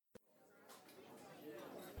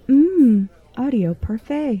audio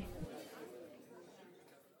parfait.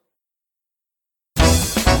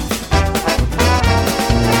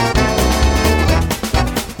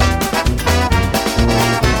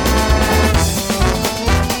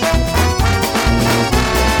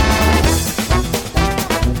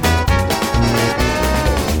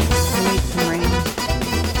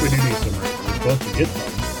 Get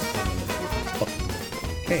some.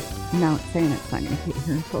 Okay. Now it's saying it's not going to be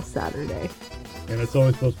here until Saturday. And it's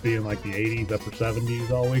only supposed to be in like the 80s, upper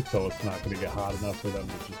 70s all week, so it's not going to get hot enough for them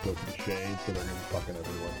to just go to the shade, so they're going to be fucking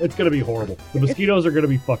everywhere. It's going to be horrible. The mosquitoes are going to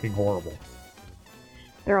be fucking horrible.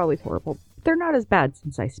 They're always horrible. They're not as bad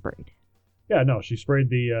since I sprayed. Yeah, no, she sprayed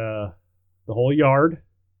the whole yard.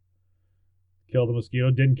 Killed the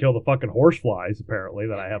mosquito. Didn't kill the fucking horse flies, apparently,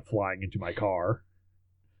 that I have flying into my car.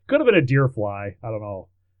 Could have been a deer fly. I don't know.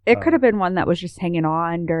 It could have been one that was just hanging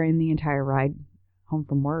on during the entire ride home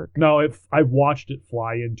from work. No, I watched it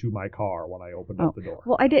fly into my car when I opened up the door.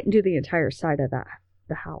 Well, I didn't do the entire side of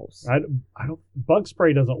the house. I don't. Bug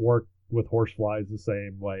spray doesn't work with horse flies the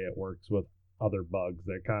same way it works with other bugs.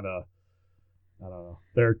 They kind of, I don't know.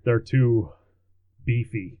 They're too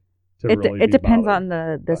beefy to really. It depends on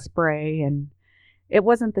the spray, and it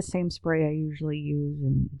wasn't the same spray I usually use,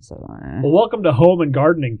 and so. Well, welcome to Home and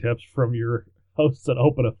Gardening Tips from your hosts that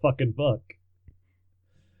open a fucking book.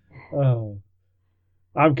 Oh,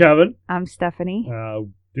 I'm Kevin. I'm Stephanie.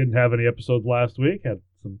 Didn't have any episodes last week. Had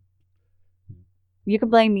some. You can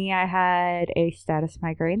blame me. I had a status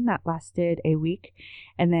migraine that lasted a week,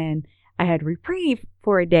 and then I had reprieve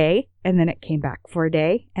for a day, and then it came back for a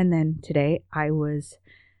day, and then today I was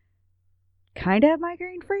kind of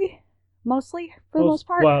migraine free. Mostly, for the most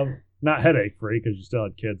part. Well, not headache free because you still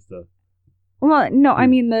had kids to. Well, no, I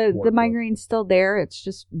mean the migraine's still there. It's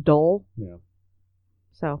just dull. Yeah.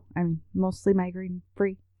 So I'm mostly migraine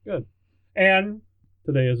free. Good. And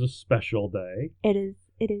today is a special day. It is.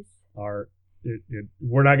 It is.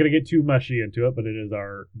 We're not going to get too mushy into it, but it is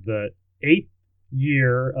the 8th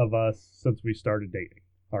year of us since we started dating.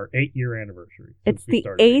 Our 8-year anniversary. It's the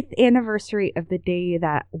 8th anniversary of the day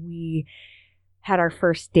that we had our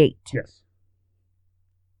first date. Yes.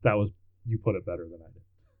 You put it better than I did.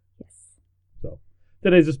 Yes. So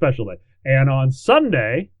today's a special day. And on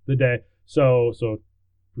Sunday, so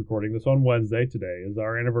recording this on Wednesday, today is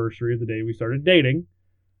our anniversary of the day we started dating.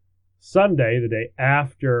 Sunday, the day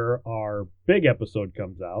after our big episode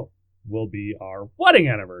comes out, will be our wedding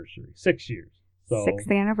anniversary. 6 years. So 6th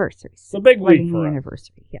anniversary. It's a big week for us.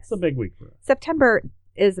 Anniversary. Yes. It's a big week for us. September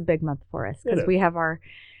is a big month for us because we have our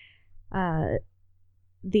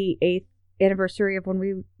the 8th anniversary of when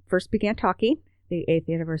we first began talking, the 8th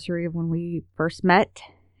anniversary of when we first met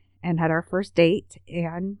and had our first date,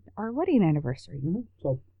 and our wedding anniversary. Mm-hmm.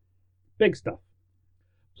 So, big stuff.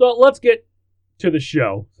 So, let's get to the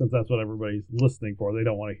show, since that's what everybody's listening for. They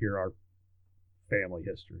don't want to hear our family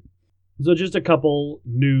history. So, just a couple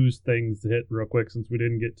news things to hit real quick, since we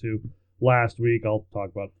didn't get to last week. I'll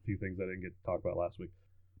talk about a few things I didn't get to talk about last week.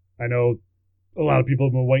 I know a lot of people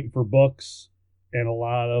have been waiting for books. And a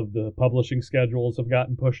lot of the publishing schedules have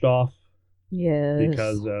gotten pushed off. Yes.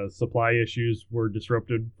 Because supply issues were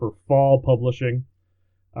disrupted for fall publishing.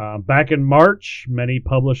 Back in March, many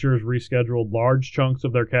publishers rescheduled large chunks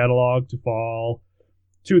of their catalog to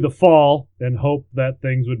the fall and hoped that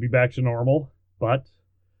things would be back to normal. But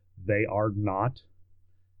they are not.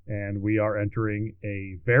 And we are entering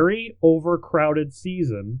a very overcrowded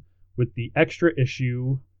season with the extra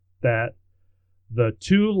issue that the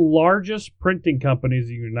 2 largest printing companies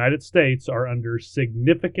in the United States are under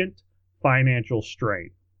significant financial strain.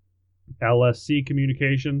 LSC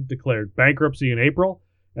Communication declared bankruptcy in April,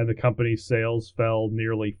 and the company's sales fell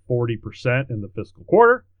nearly 40% in the fiscal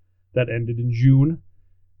quarter that ended in June.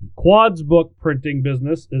 Quad's book printing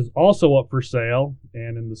business is also up for sale,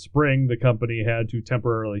 and in the spring, the company had to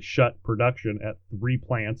temporarily shut production at 3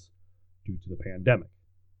 plants due to the pandemic.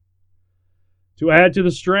 To add to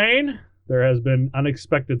the strain, there has been an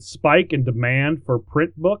unexpected spike in demand for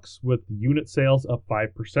print books, with unit sales up 5%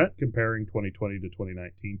 comparing 2020 to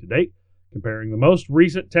 2019 to date. Comparing the most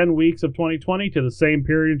recent 10 weeks of 2020 to the same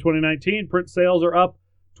period in 2019, print sales are up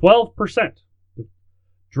 12%,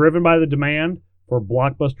 driven by the demand for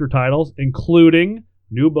blockbuster titles, including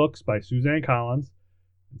new books by Suzanne Collins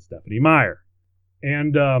and Stephanie Meyer,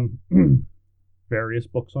 and various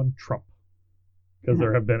books on Trump, because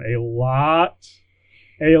there have been a lot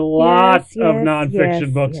of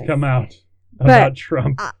nonfiction books come out about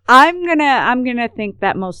Trump. I'm gonna think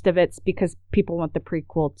that most of it's because people want the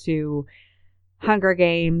prequel to Hunger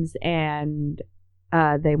Games, and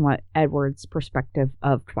they want Edward's perspective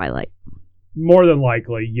of Twilight. More than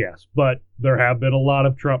likely, yes. But there have been a lot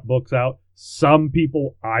of Trump books out. Some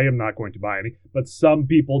people, I am not going to buy any, but some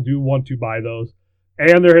people do want to buy those.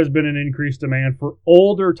 And there has been an increased demand for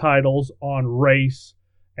older titles on race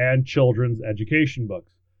and children's education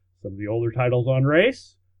books. Some of the older titles on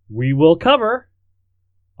race we will cover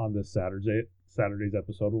on this Saturday's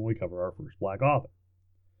episode when we cover our first Black author.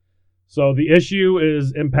 So the issue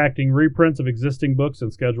is impacting reprints of existing books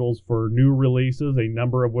and schedules for new releases, a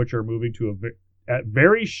number of which are moving to at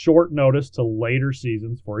very short notice to later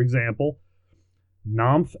seasons. For example,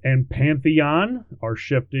 Namph and Pantheon are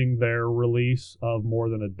shifting their release of more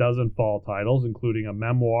than a dozen fall titles, including a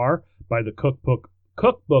memoir by the cookbook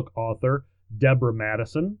author Deborah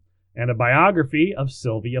Madison and a biography of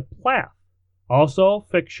Sylvia Plath. Also,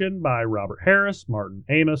 fiction by Robert Harris, Martin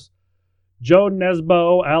Amis, Joe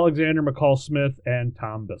Nesbo, Alexander McCall Smith, and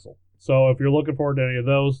Tom Bissell. So if you're looking forward to any of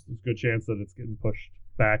those, there's a good chance that it's getting pushed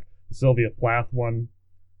back. The Sylvia Plath one,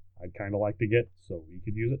 I'd kind of like to get, so we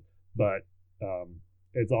could use it. But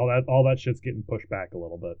it's all that shit's getting pushed back a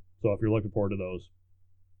little bit. So if you're looking forward to those,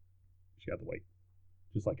 you got to wait.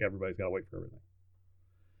 Just like everybody's got to wait for everything.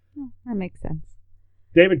 That makes sense.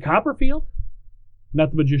 David Copperfield,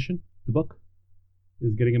 not the magician, the book,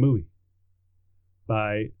 is getting a movie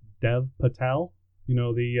by Dev Patel. You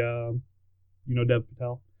know Dev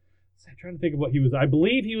Patel? I'm trying to think of what he was. I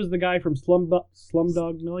believe he was the guy from Slumdog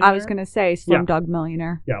Millionaire. I was going to say Slumdog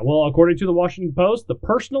Millionaire. Yeah, well, according to the Washington Post, the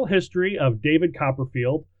personal history of David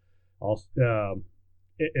Copperfield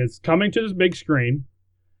is coming to this big screen.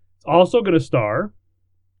 It's also going to star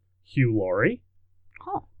Hugh Laurie,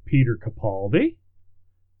 Peter Capaldi,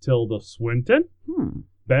 Tilda Swinton,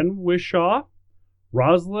 Ben Whishaw,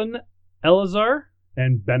 Rosalind Elazar,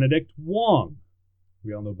 and Benedict Wong.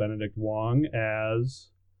 We all know Benedict Wong as...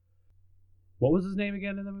 What was his name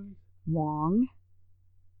again in the movie? Wong.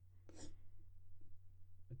 It's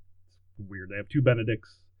weird. They have two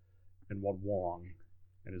Benedicts and one Wong.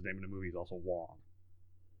 And his name in the movie is also Wong.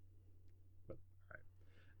 But,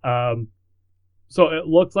 all right. So it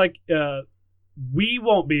looks like we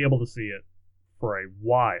won't be able to see it for a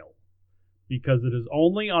while because it is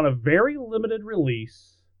only on a very limited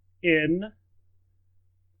release in,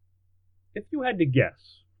 if you had to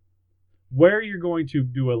guess, where you're going to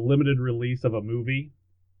do a limited release of a movie,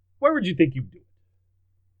 where would you think you'd do it?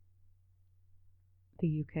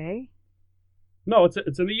 The UK? No, it's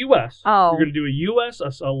in the U.S. Oh. You're going to do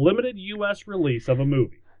a limited U.S. release of a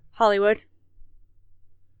movie. Hollywood?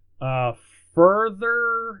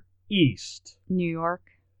 Further east. New York?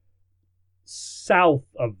 South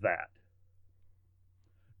of that.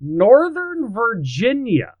 Northern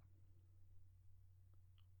Virginia.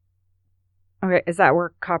 Okay, is that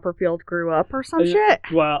where Copperfield grew up or some shit?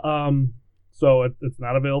 Well, so it's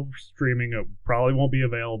not available for streaming. It probably won't be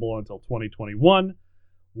available until 2021.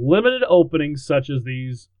 Limited openings such as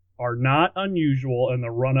these are not unusual in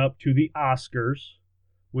the run-up to the Oscars,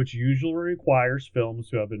 which usually requires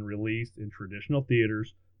films to have been released in traditional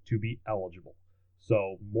theaters to be eligible.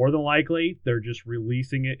 So more than likely, they're just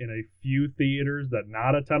releasing it in a few theaters that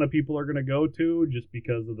not a ton of people are going to go to just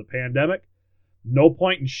because of the pandemic. No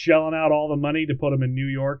point in shelling out all the money to put them in New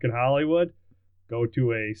York and Hollywood. Go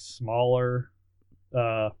to a smaller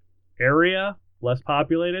area, less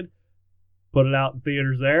populated. Put it out in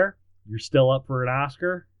theaters there. You're still up for an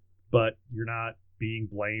Oscar, but you're not being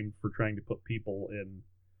blamed for trying to put people in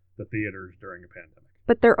the theaters during a pandemic.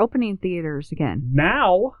 But they're opening theaters again.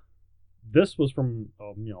 Now, this was from,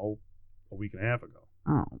 a week and a half ago.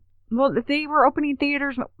 Oh. Well, they were opening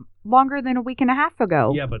theaters longer than a week and a half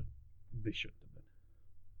ago. Yeah, but they shouldn't.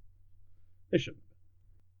 They shouldn't.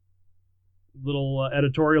 Little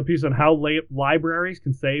editorial piece on how libraries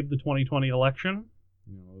can save the 2020 election.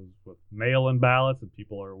 With mail-in ballots, and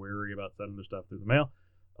people are weary about sending their stuff through the mail.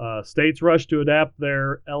 States rush to adapt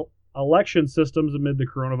their election systems amid the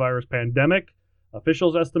coronavirus pandemic.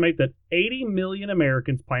 Officials estimate that 80 million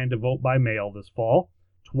Americans plan to vote by mail this fall,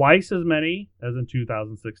 twice as many as in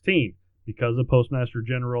 2016, because of Postmaster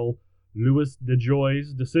General Louis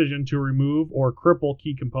DeJoy's decision to remove or cripple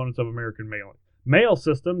key components of American mail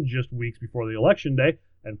system just weeks before the election day,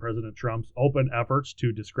 and President Trump's open efforts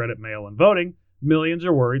to discredit mail-in voting. Millions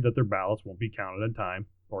are worried that their ballots won't be counted in time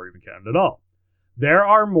or even counted at all. There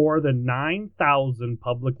are more than 9,000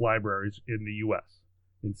 public libraries in the U.S.,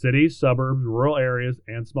 in cities, suburbs, rural areas,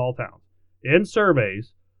 and small towns. In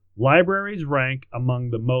surveys, libraries rank among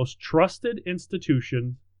the most trusted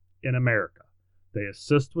institutions in America. They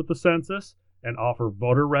assist with the census and offer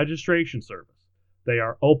voter registration service. They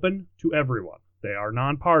are open to everyone. They are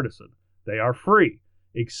nonpartisan. They are free.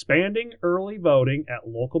 Expanding early voting at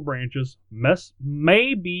local branches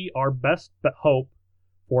may be our best hope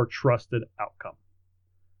for trusted outcome.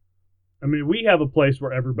 I mean, we have a place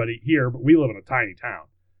where everybody here, but we live in a tiny town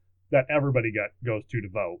that everybody goes to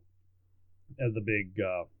vote at the big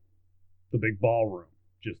ballroom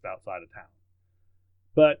just outside of town.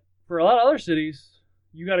 But for a lot of other cities,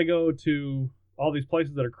 you got to go to all these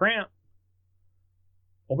places that are cramped.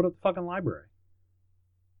 Open up the fucking library.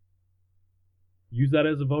 Use that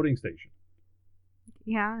as a voting station.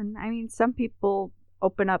 Yeah, and I mean, some people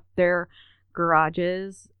open up their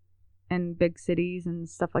garages in big cities and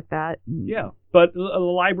stuff like that. Yeah, but the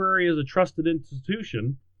library is a trusted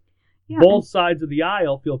institution. Yeah, Both sides of the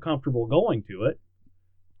aisle feel comfortable going to it.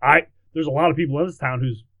 There's a lot of people in this town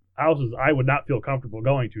whose houses I would not feel comfortable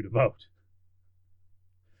going to vote.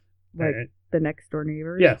 like the next door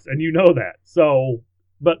neighbors. Yes, and you know that. So,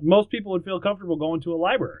 but most people would feel comfortable going to a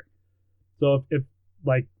library. So if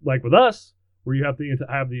like with us, where you have to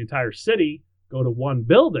have the entire city go to one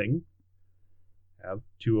building, have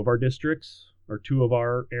two of our districts or two of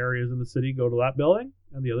our areas in the city go to that building,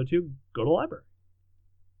 and the other two go to the library.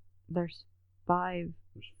 There's 5.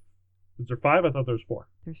 Is there 5? I thought there was 4.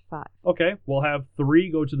 There's 5. Okay, we'll have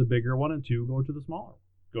 3 go to the bigger one and 2 go to the smaller.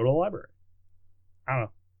 Go to the library. I don't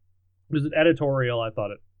know. It was an editorial. I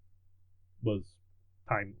thought it was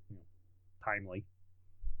timely. I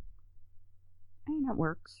mean, it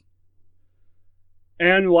works.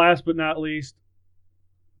 And last but not least,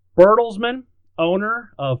 Bertelsmann,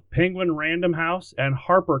 owner of Penguin Random House and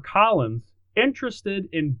HarperCollins, interested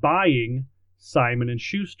in buying Simon &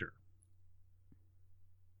 Schuster.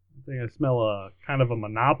 I think I smell a kind of a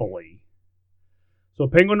monopoly. So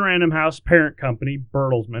Penguin Random House parent company,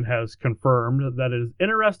 Bertelsmann, has confirmed that it is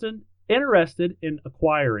interested in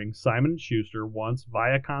acquiring Simon & Schuster once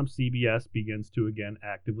Viacom CBS begins to again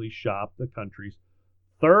actively shop the country's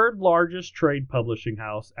third largest trade publishing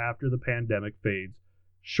house after the pandemic fades,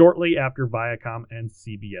 shortly after Viacom and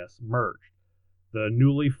CBS merged. The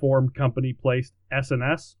newly formed company placed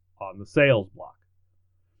S&S on the sales block.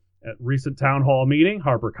 At a recent town hall meeting,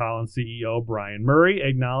 HarperCollins CEO Brian Murray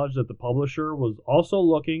acknowledged that the publisher was also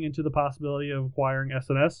looking into the possibility of acquiring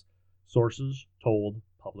S&S, sources told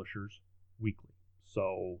Publishers Weekly.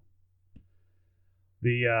 So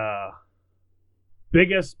the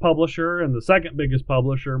biggest publisher and the second biggest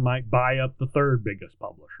publisher might buy up the third biggest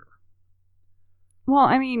publisher. Well,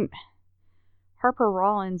 I mean,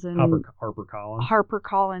 HarperCollins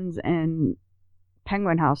and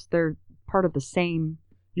Penguin House, they're part of the same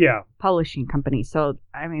publishing company. So,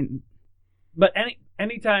 I mean, but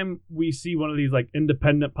anytime we see one of these like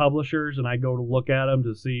independent publishers and I go to look at them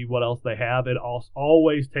to see what else they have, it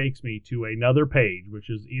always takes me to another page, which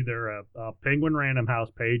is either a Penguin Random House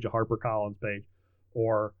page, a HarperCollins page,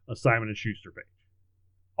 or a Simon & Schuster page.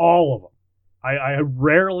 All of them. I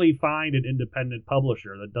rarely find an independent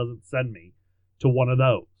publisher that doesn't send me to one of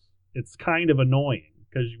those. It's kind of annoying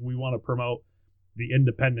because we want to promote the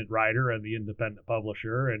independent writer and the independent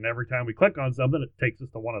publisher, and every time we click on something, it takes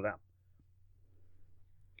us to one of them.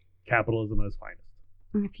 Capitalism at its finest.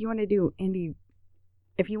 If you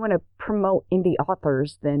want to promote indie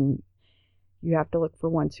authors, then you have to look for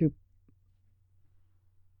ones who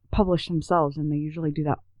publish themselves, and they usually do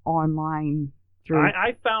that online through.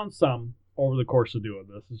 I found some over the course of doing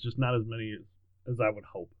this. It's just not as many as I would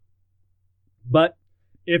hope. But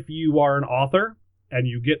if you are an author and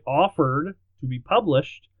you get offered to be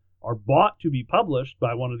published or bought to be published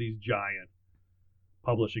by one of these giant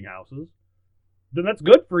publishing houses, then that's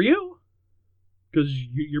good for you, because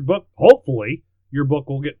your book, hopefully, your book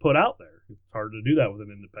will get put out there. It's hard to do that with an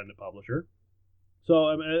independent publisher. So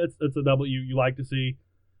I mean, it's a W. You like to see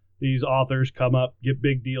these authors come up, get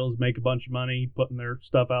big deals, make a bunch of money, putting their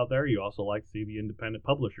stuff out there. You also like to see the independent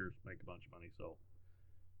publishers make a bunch of money. So,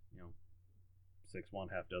 6 one,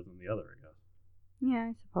 half dozen the other, I guess. Yeah,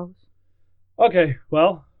 I suppose. Okay,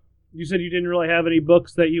 well, you said you didn't really have any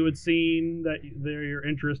books that you had seen that you're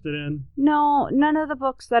interested in? No, none of the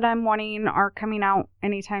books that I'm wanting are coming out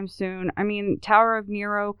anytime soon. I mean, Tower of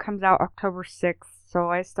Nero comes out October 6th, so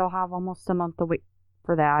I still have almost a month to wait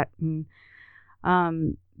for that. And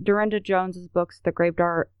Dorinda Jones's books, The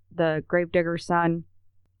Gravedigger's Son,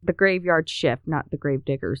 The Graveyard Shift, not The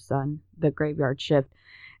Gravedigger's Son, The Graveyard Shift,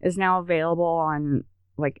 is now available on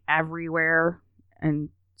like everywhere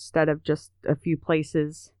instead of just a few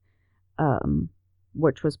places,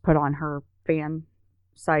 which was put on her fan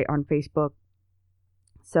site on Facebook.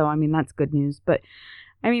 So, I mean, that's good news. But,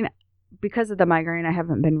 I mean, because of the migraine, I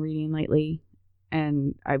haven't been reading lately.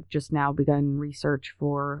 And I've just now begun research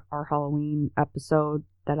for our Halloween episode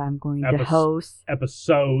that I'm going to host.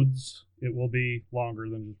 Episodes. It will be longer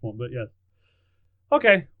than just one, but yes.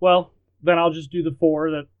 Okay, well, then I'll just do the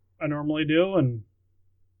 4 that I normally do and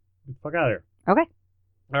get the fuck out of here. Okay.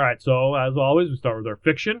 All right, so as always, we start with our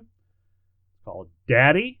fiction. It's called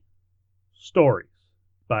Daddy Stories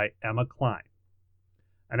by Emma Klein.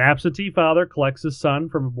 An absentee father collects his son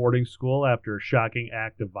from a boarding school after a shocking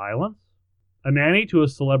act of violence. A nanny to a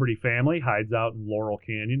celebrity family hides out in Laurel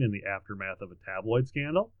Canyon in the aftermath of a tabloid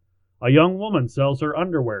scandal. A young woman sells her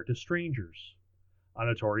underwear to strangers. A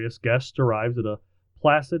notorious guest arrives at a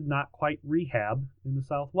placid, not quite rehab in the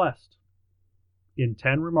Southwest. In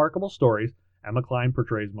 10 remarkable stories, Emma Klein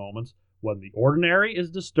portrays moments when the ordinary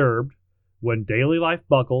is disturbed, when daily life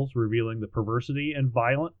buckles, revealing the perversity and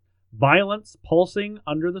violence pulsing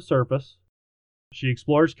under the surface. She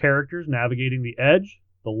explores characters navigating the edge,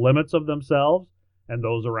 the limits of themselves and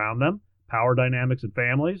those around them, power dynamics in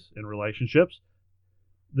families, in relationships,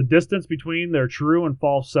 the distance between their true and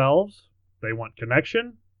false selves. They want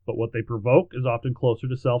connection, but what they provoke is often closer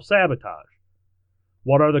to self-sabotage.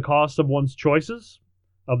 What are the costs of one's choices?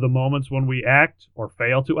 Of the moments when we act or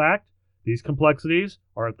fail to act? These complexities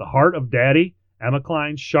are at the heart of Daddy, Emma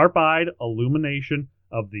Klein's sharp-eyed illumination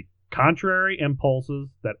of the contrary impulses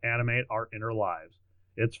that animate our inner lives.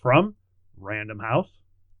 It's from Random House.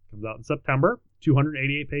 Comes out in September.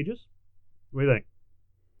 288 pages. What do you think?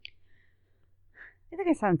 I think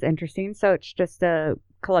it sounds interesting. So it's just a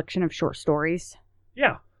collection of short stories.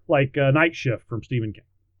 Yeah, like Night Shift from Stephen King.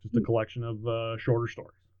 Just a collection of shorter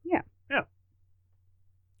stories. Yeah. Yeah.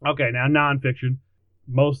 Okay, now nonfiction.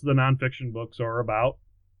 Most of the nonfiction books are about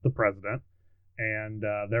the president. And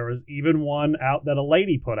there was even one out that a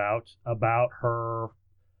lady put out about her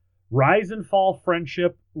rise and fall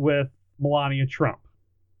friendship with Melania Trump.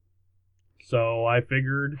 So I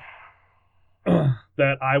figured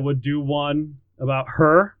that I would do one about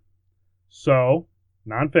her. So,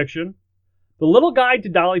 nonfiction. The Little Guide to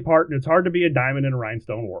Dolly Parton, It's Hard to Be a Diamond in a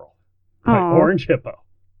Rhinestone World by Orange Hippo.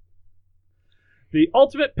 The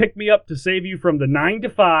ultimate pick-me-up to save you from the 9 to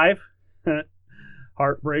 5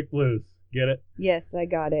 heartbreak blues. Get it? Yes, I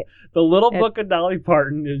got it. The Little Book of Dolly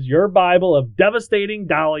Parton is your Bible of devastating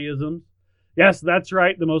Dollyisms. Yes, that's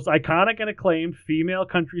right. The most iconic and acclaimed female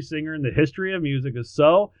country singer in the history of music is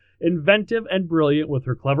so inventive and brilliant with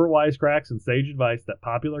her clever wisecracks and sage advice that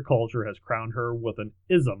popular culture has crowned her with an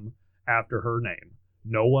ism after her name.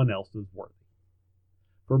 No one else is worthy.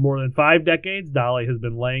 For more than 5 decades, Dolly has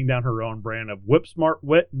been laying down her own brand of whip-smart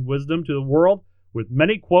wit and wisdom to the world, with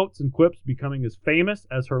many quotes and quips becoming as famous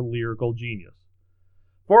as her lyrical genius,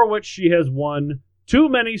 for which she has won too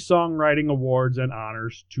many songwriting awards and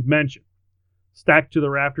honors to mention. Stacked to the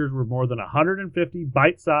rafters were more than 150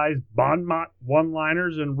 bite-sized bon-mot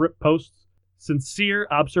one-liners and rip-posts, sincere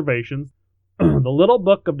observations. The Little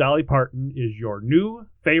Book of Dolly Parton is your new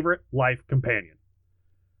favorite life companion.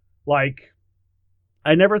 Like,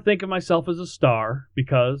 I never think of myself as a star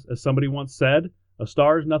because, as somebody once said, a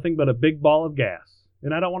star is nothing but a big ball of gas,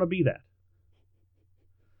 and I don't want to be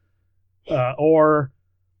that. Or,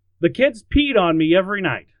 the kids peed on me every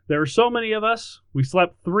night. There were so many of us. We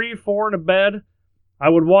slept 3 or 4 in a bed. I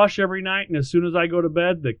would wash every night, and as soon as I go to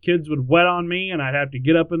bed, the kids would wet on me, and I'd have to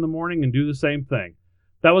get up in the morning and do the same thing.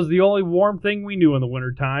 That was the only warm thing we knew in the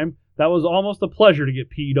wintertime. That was almost a pleasure to get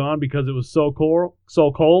peed on because it was so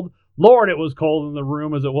cold. Lord, it was cold in the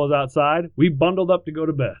room as it was outside. We bundled up to go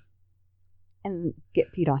to bed. And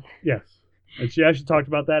get peed on. Yes. And she actually talked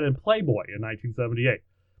about that in Playboy in 1978.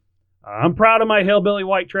 I'm proud of my hillbilly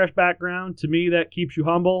white trash background. To me, that keeps you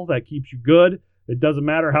humble. That keeps you good. It doesn't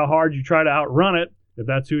matter how hard you try to outrun it. If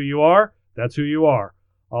that's who you are, that's who you are.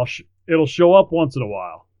 It'll show up once in a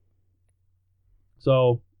while.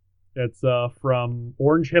 So it's from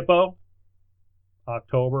Orange Hippo,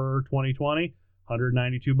 October 2020.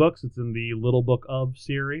 192 books. It's in the Little Book of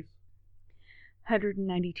series.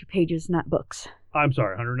 192 pages, not books. I'm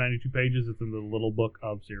sorry, 192 pages. It's in the Little Book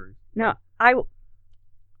of series. No, I'm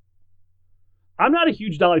not a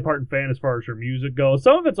huge Dolly Parton fan as far as her music goes.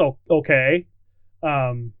 Some of it's okay,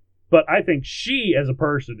 but I think she as a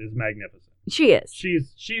person is magnificent. She is.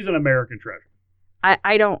 She's an American treasure.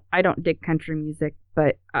 I don't dig country music,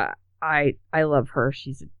 but I love her.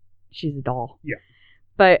 She's a doll. Yeah.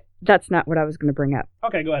 But that's not what I was going to bring up.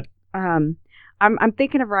 Okay, go ahead. I'm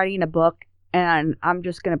thinking of writing a book, and I'm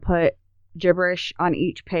just going to put gibberish on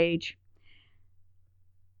each page,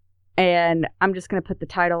 and I'm just going to put the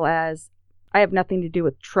title as I have nothing to do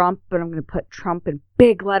with Trump, but I'm going to put Trump in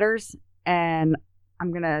big letters, and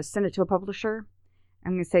I'm going to send it to a publisher.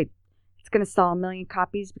 I'm going to say it's going to sell 1 million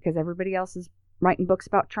copies because everybody else is writing books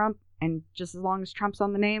about Trump, and just as long as Trump's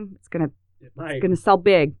on the name, it's going to sell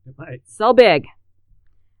big. It might. Sell big.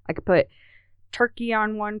 I could put turkey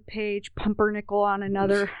on one page, pumpernickel on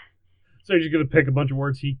another. So you're just going to pick a bunch of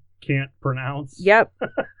words he can't pronounce? Yep.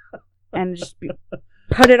 And just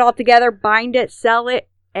put it all together, bind it, sell it,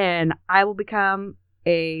 and I will become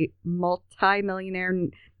a multi-millionaire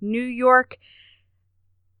New York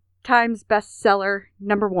Times bestseller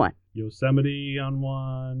 #1. Yosemite on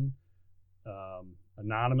one,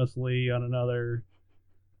 anonymously on another.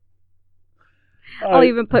 I'll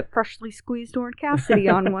even put freshly squeezed Orange Cassidy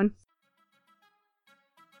on one.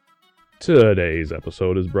 Today's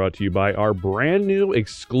episode is brought to you by our brand new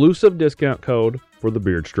exclusive discount code for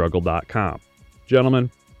thebeardstruggle.com.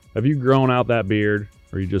 Gentlemen, have you grown out that beard?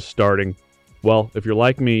 Or are you just starting? Well, if you're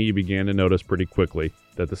like me, you began to notice pretty quickly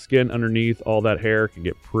that the skin underneath all that hair can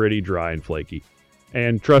get pretty dry and flaky.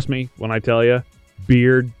 And trust me when I tell you,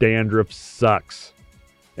 beard dandruff sucks.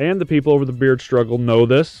 And the people over the Beard Struggle know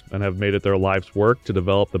this and have made it their life's work to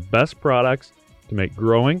develop the best products to make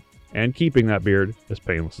growing and keeping that beard as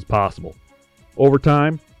painless as possible. Over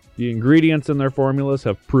time, the ingredients in their formulas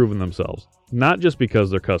have proven themselves, not just because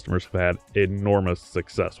their customers have had enormous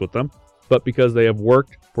success with them, but because they have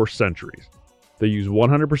worked for centuries. They use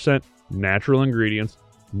 100% natural ingredients,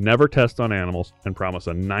 never test on animals, and promise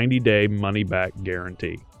a 90-day money-back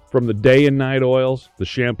guarantee. From the day and night oils, the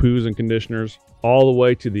shampoos and conditioners, all the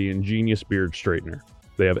way to the ingenious beard straightener.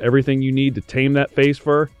 They have everything you need to tame that face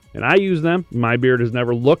fur, and I use them. My beard has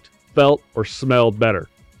never looked, felt, or smelled better.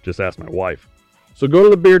 Just ask my wife. So go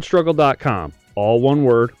to thebeardstruggle.com, all one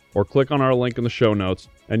word, or click on our link in the show notes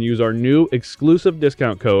and use our new exclusive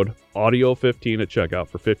discount code AUDIO15 at checkout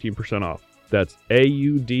for 15% off. That's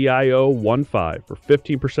AUDIO15 for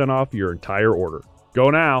 15% off your entire order. Go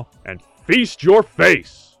now and feast your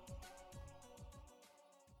face!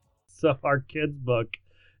 So our kids' book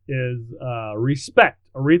is Respect,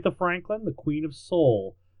 Aretha Franklin, the Queen of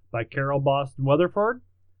Soul by Carol Boston Weatherford.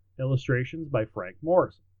 Illustrations by Frank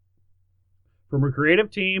Morrison. From a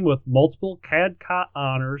creative team with multiple Cadcott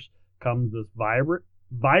honors comes this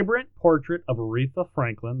vibrant portrait of Aretha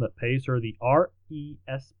Franklin that pays her the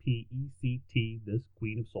RESPECT this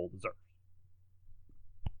Queen of Soul deserves.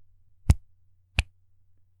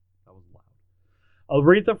 That was loud.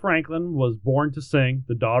 Aretha Franklin was born to sing,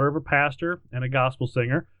 the daughter of a pastor and a gospel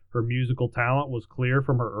singer. Her musical talent was clear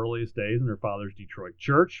from her earliest days in her father's Detroit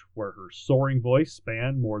church, where her soaring voice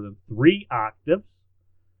spanned more than 3 octaves.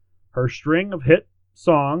 Her string of hit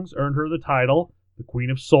songs earned her the title, the Queen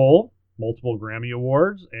of Soul, multiple Grammy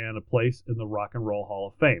Awards, and a place in the Rock and Roll Hall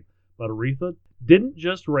of Fame. But Aretha didn't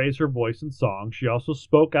just raise her voice in song, she also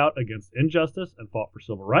spoke out against injustice and fought for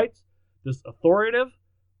civil rights. This authoritative,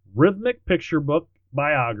 rhythmic picture book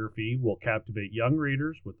biography will captivate young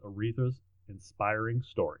readers with Aretha's inspiring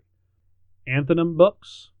story. Antonym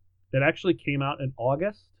Books. It actually came out in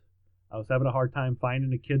August. I was having a hard time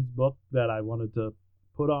finding a kid's book that I wanted to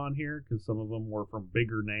put on here because some of them were from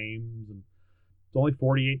bigger names, and it's only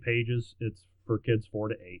 48 pages. It's for kids 4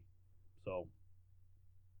 to 8. So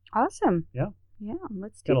awesome. Yeah.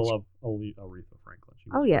 Let's gotta love Aretha Franklin.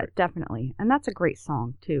 Oh yeah, great. Definitely, and that's a great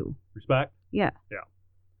song too. Respect. Yeah.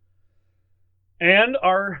 And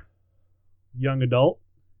our young adult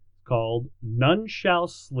called None Shall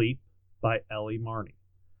Sleep by Ellie Marney.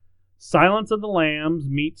 Silence of the Lambs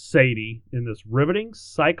meets Sadie in this riveting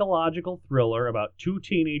psychological thriller about 2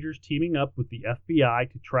 teenagers teaming up with the FBI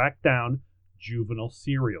to track down juvenile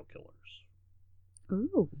serial killers.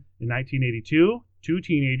 Ooh. In 1982, 2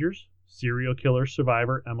 teenagers, serial killer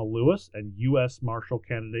survivor Emma Lewis and U.S. Marshal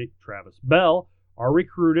candidate Travis Bell, are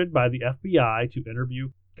recruited by the FBI to interview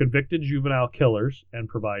convicted juvenile killers and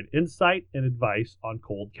provide insight and advice on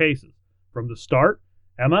cold cases. From the start,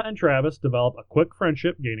 Emma and Travis develop a quick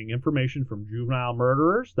friendship, gaining information from juvenile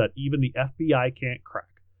murderers that even the FBI can't crack.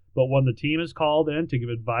 But when the team is called in to give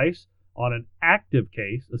advice on an active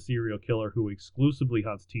case, a serial killer who exclusively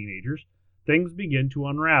hunts teenagers, things begin to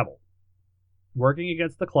unravel. Working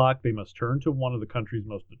against the clock, they must turn to one of the country's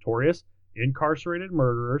most notorious incarcerated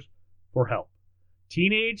murderers for help.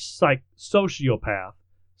 Teenage sociopath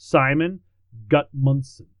Simon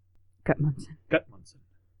Gutmundsson.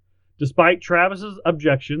 Despite Travis's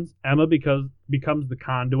objections, Emma becomes the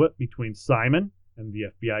conduit between Simon and the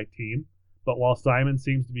FBI team. But while Simon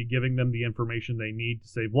seems to be giving them the information they need to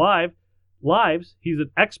save lives, he's an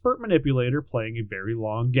expert manipulator playing a very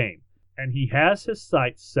long game. And he has his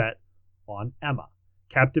sights set on Emma.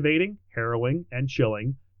 Captivating, harrowing, and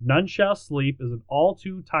chilling, None Shall Sleep is an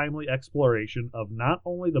all-too timely exploration of not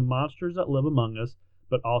only the monsters that live among us,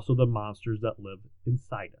 but also the monsters that live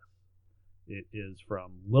inside us. It is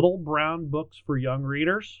from Little Brown Books for Young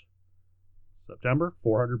Readers. September,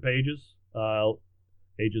 400 pages,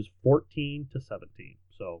 ages 14 to 17.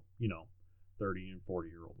 So, 30 and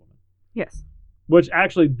 40-year-old women. Yes. Which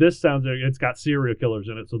actually, this sounds like it's got serial killers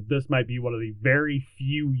in it, so this might be one of the very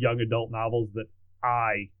few young adult novels that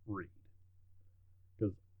I read.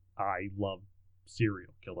 Because I love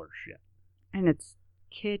serial killer shit. And it's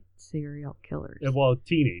kid serial killers. Well,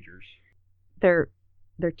 teenagers. They're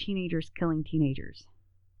teenagers killing teenagers.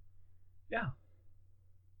 Yeah.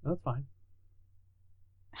 That's fine.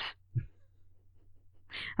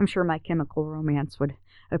 I'm sure My Chemical Romance would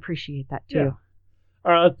appreciate that too. Yeah.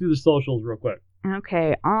 All right, let's do the socials real quick.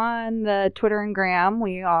 Okay, on the Twitter and Gram,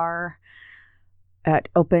 we are at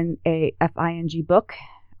OpenAFING Book.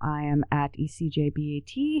 I am at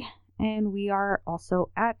ECJBAT, and we are also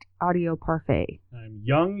at Audio Parfait. I'm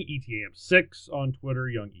Young ETAM6 on Twitter,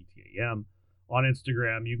 Young ETAM. On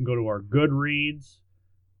Instagram, you can go to our Goodreads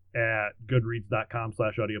at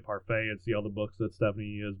goodreads.com/audioparfait and see all the books that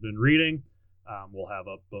Stephanie has been reading. We'll have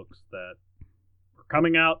up books that are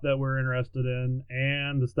coming out that we're interested in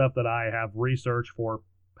and the stuff that I have researched for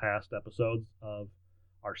past episodes of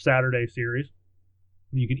our Saturday series.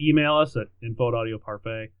 You can email us at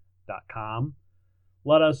info@audioparfait.com.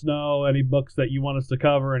 Let us know any books that you want us to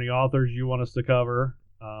cover, any authors you want us to cover,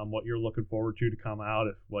 what you're looking forward to come out,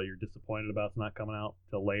 if what you're disappointed about it's not coming out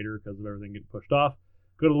till later because of everything getting pushed off.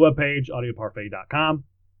 Go to the webpage, audioparfait.com,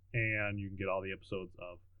 and you can get all the episodes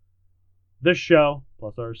of this show,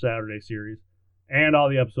 plus our Saturday series, and all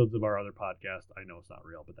the episodes of our other podcast, I Know It's Not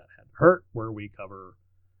Real, But That Had to Hurt, where we cover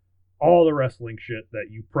all the wrestling shit that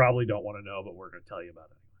you probably don't want to know, but we're going to tell you about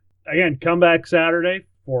it anyway. Again, come back Saturday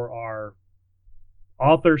for our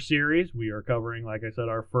author series. We are covering, like I said,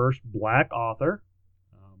 our first black author.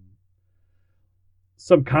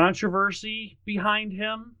 Some controversy behind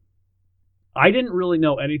him. I didn't really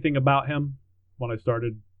know anything about him when I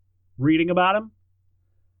started reading about him.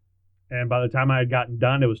 And by the time I had gotten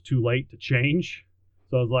done, it was too late to change.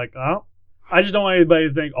 So I was like, oh, I just don't want anybody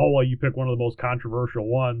to think, oh, well, you pick one of the most controversial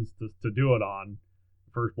ones to do it on,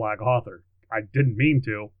 first black author. I didn't mean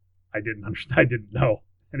to. I didn't understand. I didn't know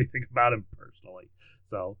anything about him personally.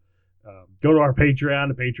 So go to our Patreon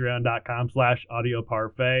at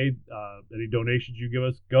patreon.com/audioparfait. Any donations you give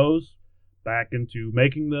us goes back into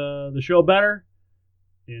making the show better,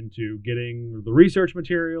 into getting the research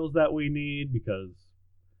materials that we need, because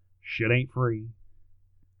shit ain't free.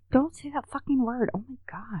 Don't say that fucking word. Oh my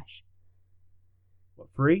gosh. What,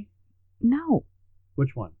 free? No.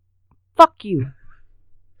 Which one? Fuck you.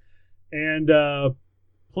 And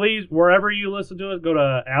please, wherever you listen to us, go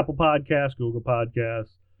to Apple Podcasts, Google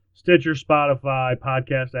Podcasts, Stitcher, Spotify,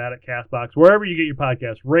 Podcast Addict, CastBox, wherever you get your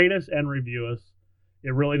podcasts. Rate us and review us.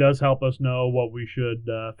 It really does help us know what we should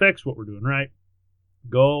fix, what we're doing right.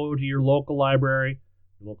 Go to your local library,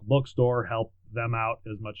 your local bookstore, help them out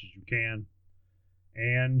as much as you can.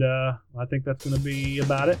 And I think that's going to be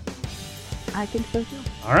about it. I think so too.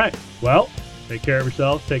 All right. Well, take care of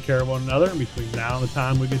yourselves, take care of one another, and between now and the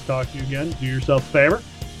time we get to talk to you again, do yourself a favor.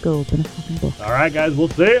 Go open a fucking book. All right, guys, we'll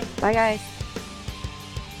see you. Bye, guys.